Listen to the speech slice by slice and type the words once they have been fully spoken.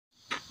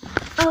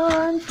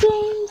On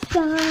James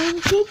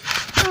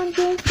Scientific, on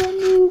James the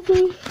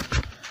movie.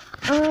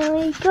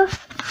 I got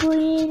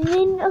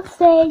winning a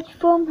stage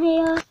from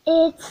here.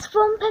 It's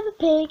from Peppa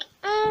Pig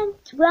and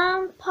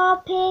Grandpa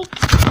Pig.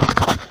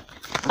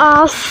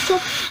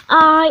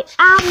 I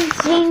am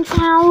James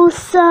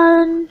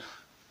Howson.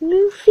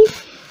 Movie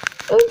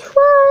and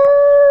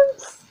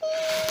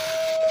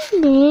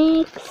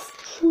next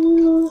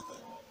to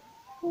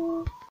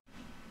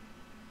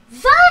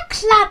the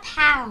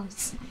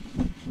Clubhouse.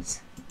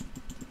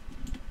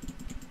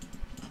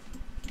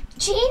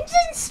 James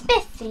and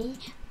Spiffy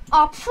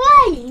are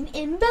playing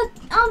in the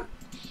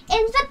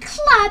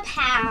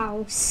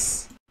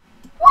clubhouse.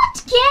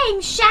 What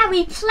game shall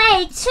we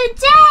play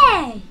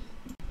today?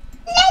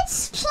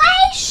 Let's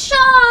play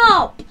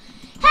shop.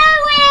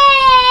 Hooray!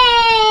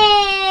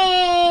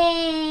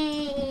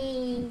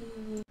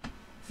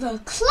 The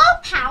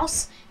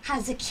clubhouse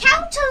has a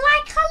counter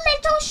like a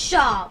little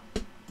shop.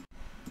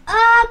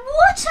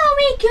 What are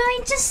we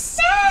going to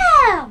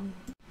sell?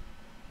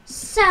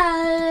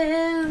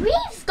 So,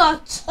 we've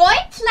got toy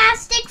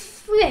plastic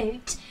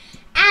fruit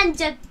and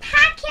a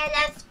packet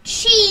of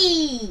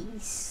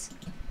cheese.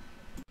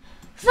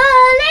 The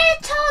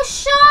little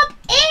shop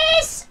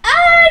is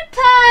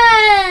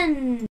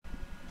open!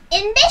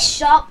 In this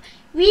shop,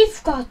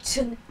 we've got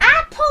an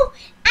apple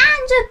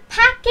and a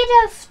packet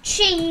of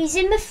cheese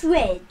in the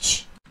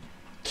fridge.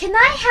 Can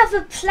I have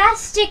a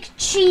plastic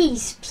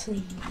cheese,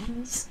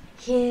 please?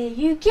 Here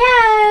you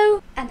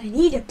go. And I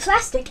need a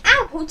plastic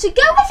apple to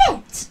go with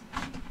it.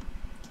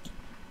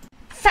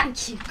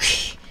 Thank you.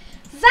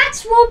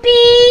 That will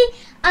be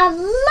a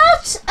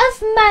lot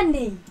of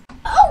money.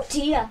 Oh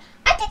dear,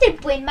 I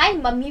didn't bring my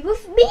mummy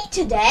with me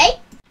today.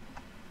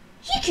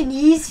 You can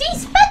use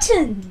these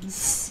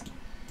buttons.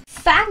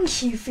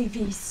 Thank you for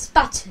these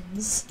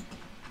buttons.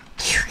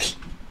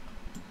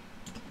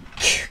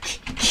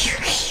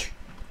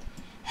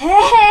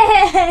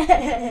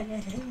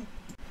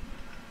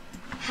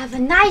 Have a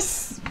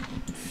nice...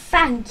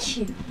 Thank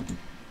you.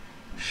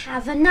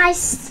 Have a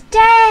nice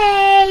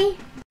day.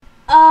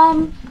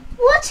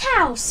 What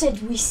else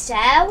did we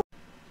sell?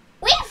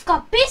 We've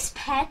got this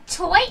pet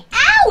toy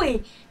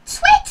Owie.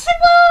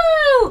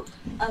 Twitteroo!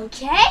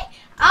 Okay,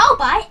 I'll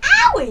buy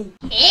Owie.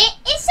 Here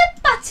is a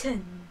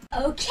button.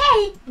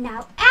 Okay,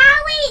 now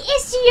Owie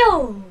is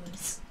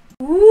yours.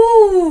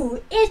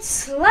 Ooh,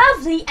 it's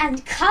lovely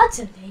and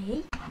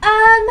cuddly.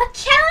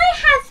 Can I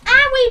have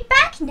Owie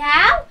back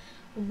now?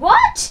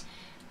 What?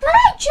 But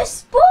I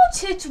just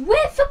bought it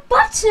with a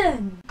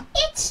button.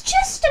 It's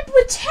just a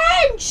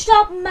pretend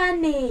shop,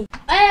 Mummy.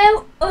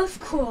 Oh, of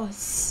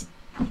course.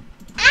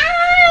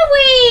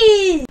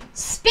 Owie!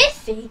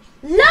 Spiffy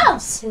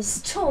loves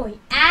his toy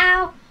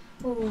owl.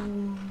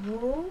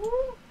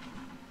 Ooh.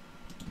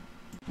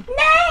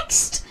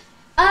 Next!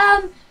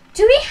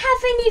 Do we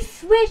have any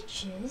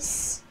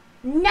fridges?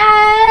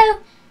 No.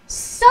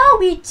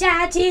 Sorry,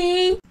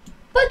 Daddy.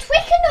 But we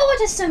can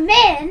order some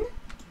in.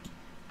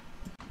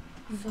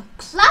 The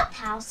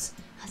clubhouse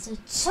has a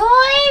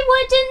toy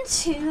wooden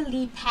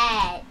tulip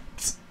head.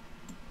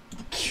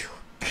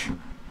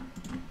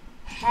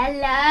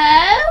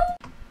 Hello?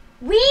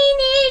 We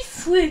need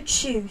fruit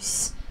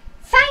juice.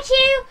 Thank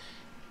you.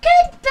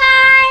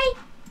 Goodbye.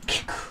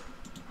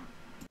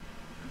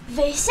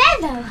 They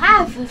said they'll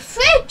have the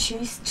fruit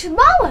juice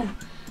tomorrow.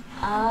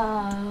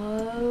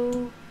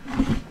 Oh.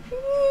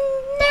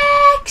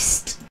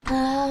 Next.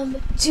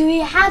 Do we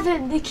have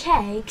the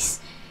cakes?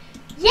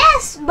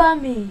 Yes,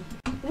 Mummy.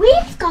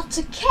 We've got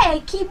a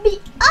cake in the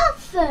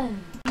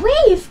oven.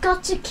 We've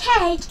got a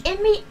cake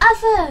in the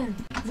oven.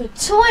 The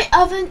toy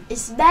oven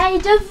is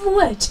made of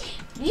wood.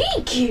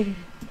 Eek.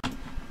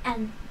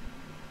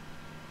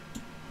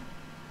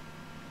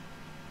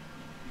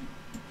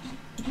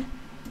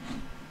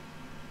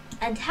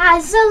 And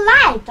has a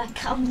light that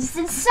comes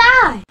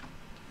inside.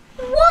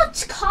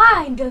 What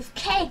kind of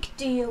cake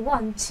do you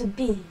want to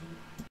be?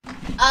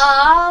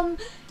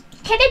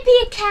 Can it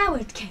be a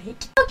carrot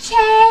cake?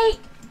 Okay,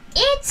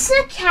 it's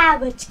a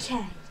carrot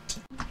cake.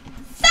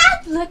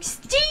 That looks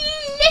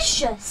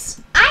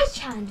delicious. I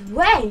can't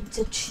wait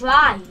to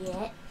try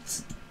it.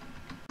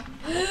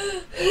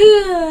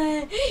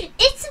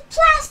 It's a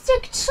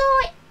plastic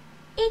toy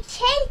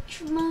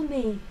cake,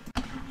 Mummy.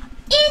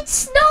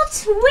 It's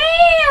not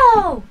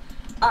real.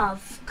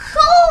 Of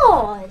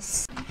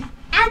course.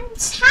 And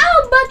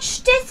how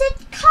much does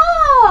it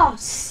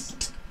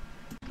cost?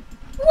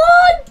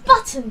 One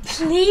button,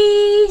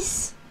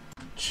 please.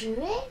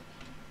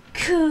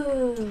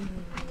 Cool.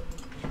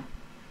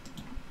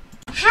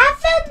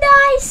 Have a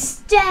nice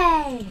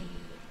day.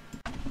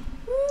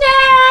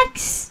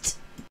 Next.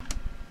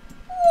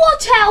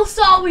 What else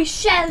are we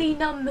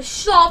selling on the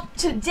shop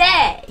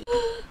today?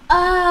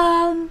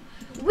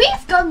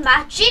 We've got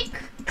magic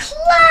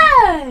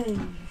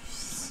clothes.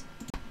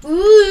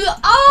 Ooh,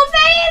 are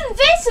they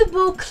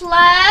invisible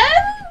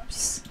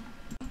clothes?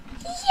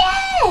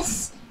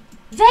 Yes,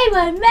 they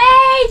were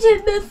made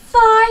in the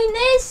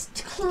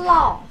finest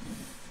cloth.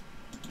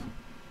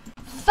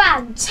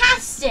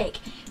 Fantastic!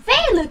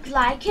 They look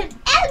like an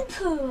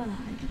emperor.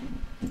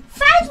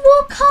 That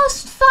will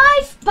cost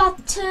 5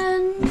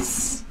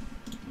 buttons.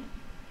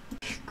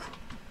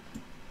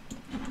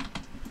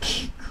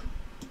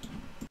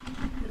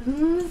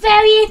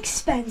 Very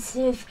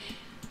expensive,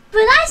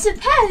 but I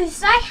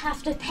suppose I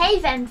have to pay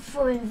them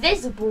for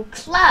invisible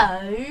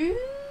clothes.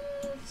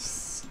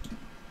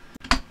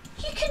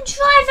 You can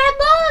try them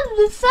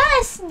on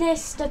first,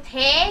 Mr.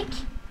 Pig.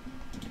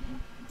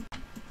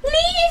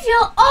 Leave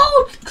your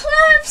old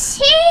clothes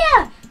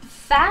here.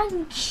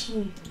 Thank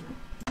you.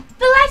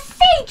 But I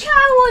think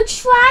I will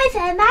try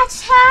them at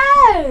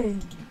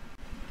home.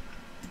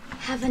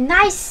 Have a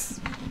nice...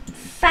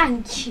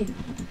 Thank you.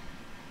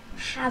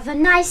 Have a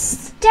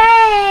nice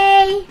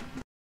day.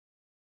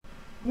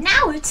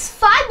 Now it's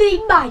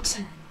finally my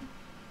turn.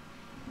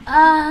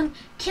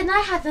 Can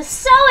I have a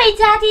sorry,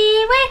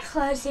 Daddy? We're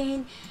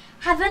closing.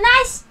 Have a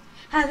nice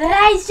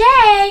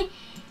day.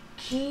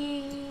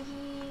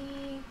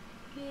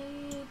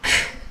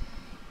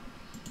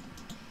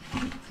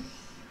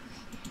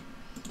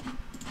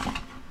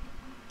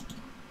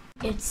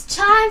 It's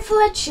time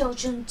for our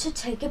children to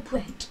take a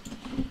break.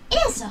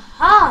 It's a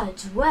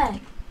hard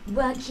work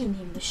working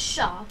in the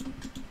shop.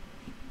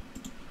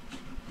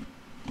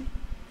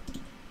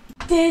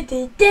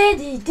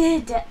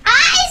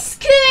 Ice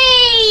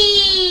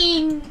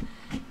cream!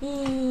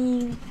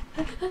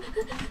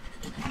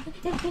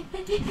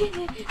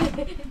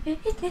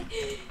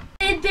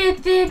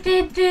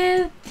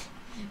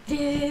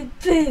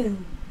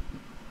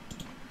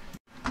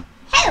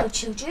 Hello,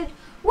 children.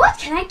 What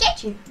can I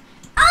get you?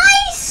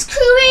 Ice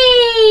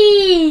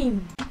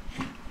cream!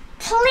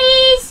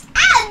 Please,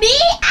 add me!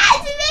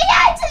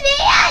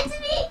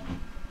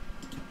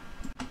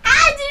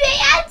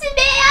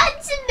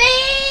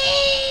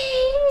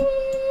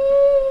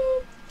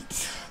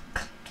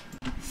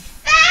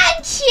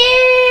 Thank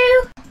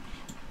you!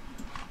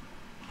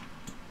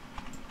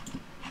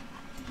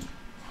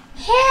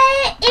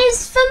 Here is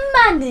the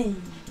money.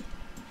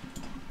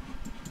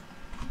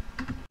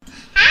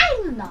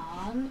 Hang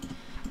on.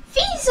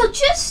 These are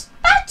just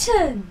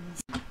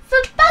buttons.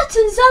 The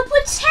buttons are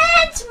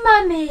pretend,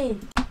 Mummy.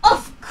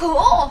 Of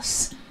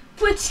course,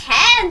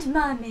 pretend,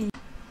 Mummy.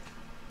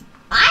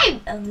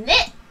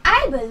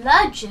 I'm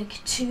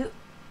allergic to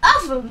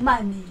other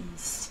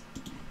mummies.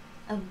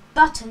 A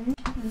button.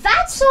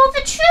 That's all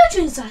the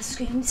children's ice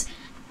creams,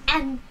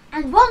 and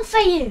one for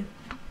you.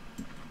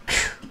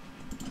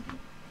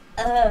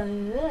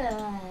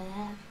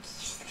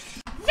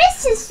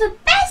 This is the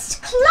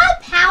best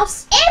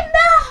clubhouse in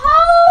the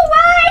whole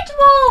wide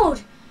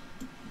world.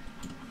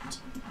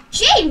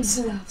 James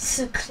loves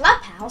the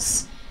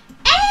clubhouse.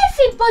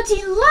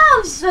 Everybody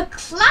loves the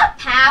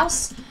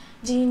clubhouse.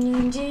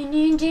 Ding, ding,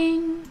 ding,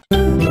 ding.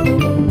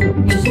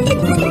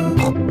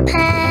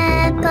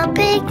 Peppa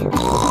Pig.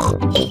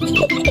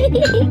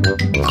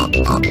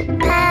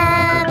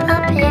 Peppa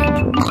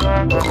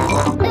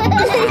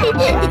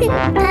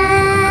Pig.